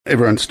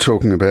Everyone's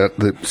talking about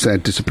the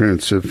sad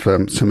disappearance of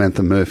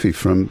Samantha Murphy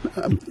from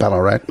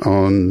Ballarat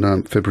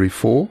on February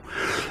 4.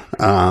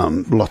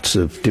 Lots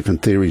of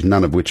different theories,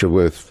 none of which are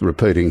worth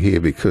repeating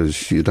here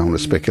because you don't want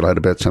to speculate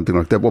about something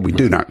like that. What we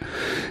do know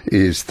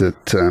is that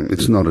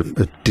it's not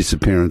a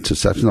disappearance as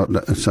such,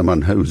 not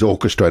someone who's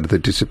orchestrated the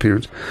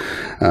disappearance.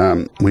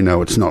 We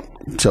know it's not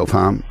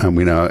self-harm, and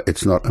we know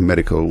it's not a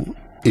medical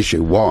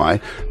issue.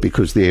 Why?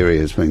 Because the area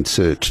has been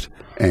searched,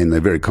 and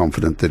they're very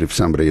confident that if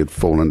somebody had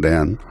fallen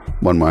down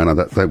one way or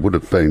another, they would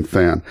have been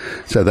found.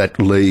 So that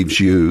leaves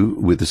you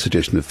with the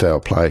suggestion of foul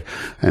play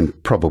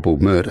and probable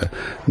murder.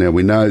 Now,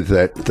 we know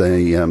that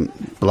the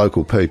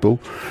local people,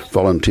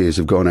 volunteers,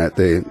 have gone out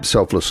there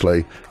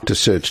selflessly to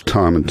search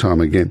time and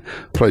time again.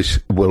 Police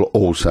will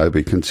also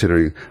be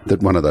considering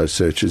that one of those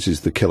searches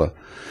is the killer,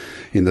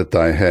 in that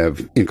they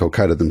have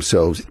inculcated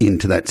themselves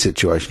into that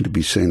situation to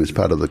be seen as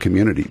part of the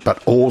community,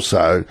 but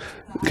also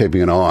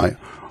keeping an eye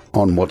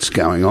on what's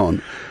going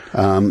on.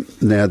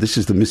 Now, this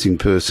is the missing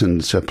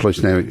persons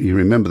police. Now, you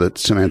remember that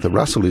Samantha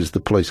Russell is the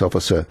police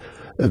officer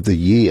of the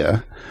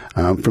year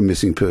from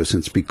missing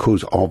persons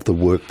because of the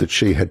work that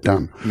she had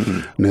done.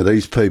 Mm-hmm. Now,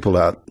 these people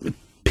are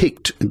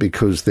picked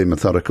because they're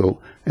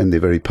methodical and they're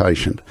very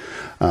patient.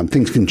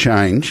 Things can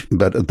change,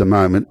 but at the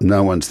moment,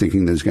 no one's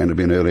thinking there's going to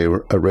be an early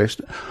arrest.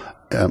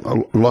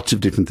 Lots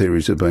of different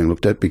theories are being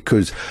looked at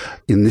because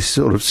in this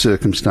sort of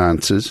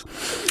circumstances,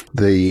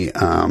 the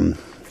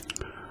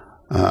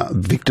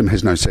victim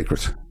has no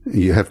secrets.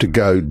 You have to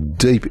go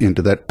deep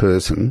into that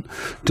person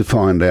to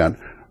find out,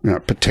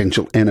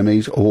 potential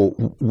enemies or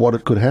what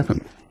it could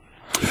happen.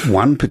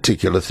 One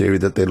particular theory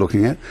that they're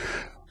looking at,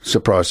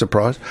 surprise,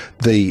 surprise,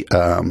 the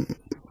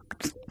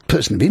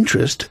person of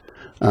interest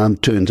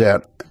turns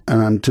out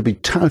to be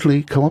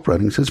totally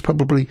cooperating, so it's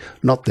probably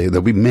not there.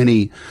 There'll be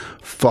many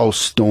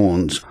false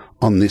dawns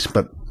on this,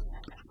 but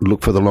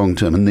look for the long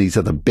term, and these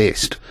are the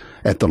best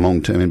at the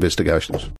long term investigations.